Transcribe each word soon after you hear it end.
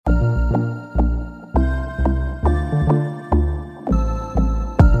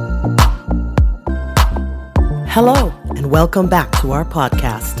Hello, and welcome back to our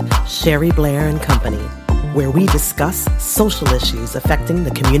podcast, Sherry Blair and Company, where we discuss social issues affecting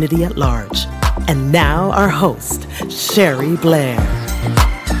the community at large. And now our host, Sherry Blair.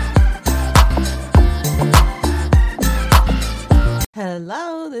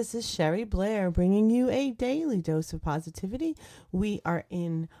 Hello, this is Sherry Blair bringing you a daily dose of positivity. We are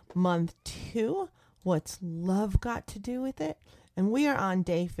in month 2. What's love got to do with it? And we are on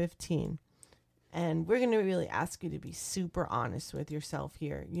day 15. And we're going to really ask you to be super honest with yourself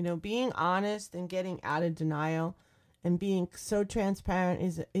here. You know, being honest and getting out of denial and being so transparent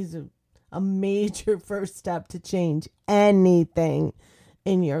is a major first step to change anything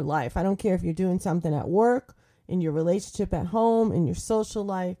in your life. I don't care if you're doing something at work, in your relationship at home, in your social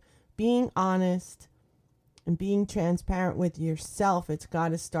life. Being honest and being transparent with yourself, it's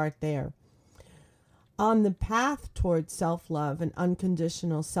got to start there. On the path towards self-love and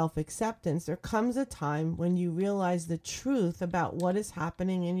unconditional self-acceptance, there comes a time when you realize the truth about what is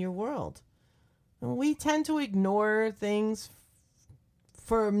happening in your world. And we tend to ignore things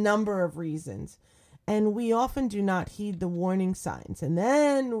for a number of reasons. And we often do not heed the warning signs. And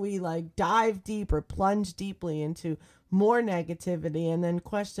then we dive deep or plunge deeply into more negativity and then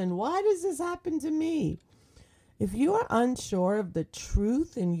question, why does this happen to me? If you are unsure of the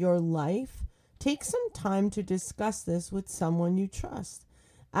truth in your life, take some time to discuss this with someone you trust.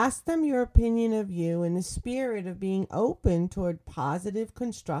 Ask them your opinion of you in the spirit of being open toward positive,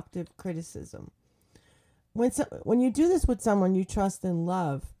 constructive criticism. When you do this with someone you trust and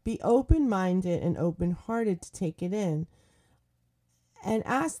love, be open-minded and open-hearted to take it in. And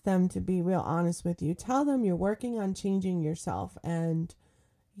ask them to be real honest with you. Tell them you're working on changing yourself and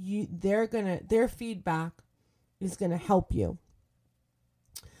their feedback is going to help you.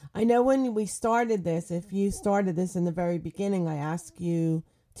 I know when we started this, if you started this in the very beginning, I asked you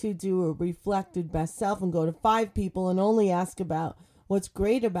to do a reflected best self and go to 5 people and only ask about what's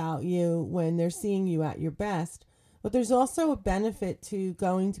great about you when they're seeing you at your best. But there's also a benefit to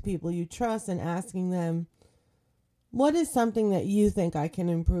going to people you trust and asking them, what is something that you think I can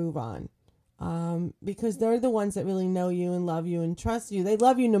improve on? Because they're the ones that really know you and love you and trust you. They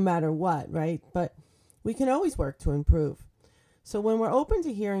love you no matter what, right? But we can always work to improve. So when we're open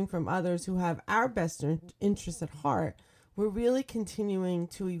to hearing from others who have our best interests at heart, we're really continuing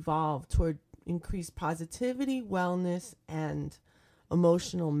to evolve toward increased positivity, wellness, and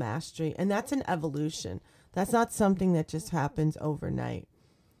emotional mastery. And that's an evolution. That's not something that just happens overnight.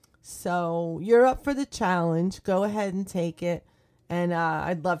 So you're up for the challenge. Go ahead and take it. And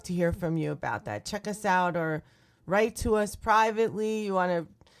I'd love to hear from you about that. Check us out or write to us privately. You want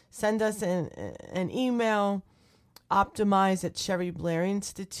to send us an email. Optimize at Sherry Blair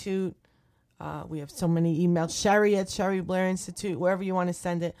Institute. We have so many emails. Sherry at Sherry Blair Institute, wherever you want to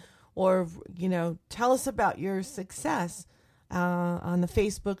send it. Or, tell us about your success on the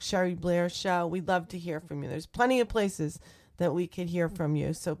Facebook Sherry Blair Show. We'd love to hear from you. There's plenty of places that we could hear from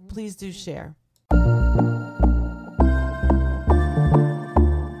you. So please do share.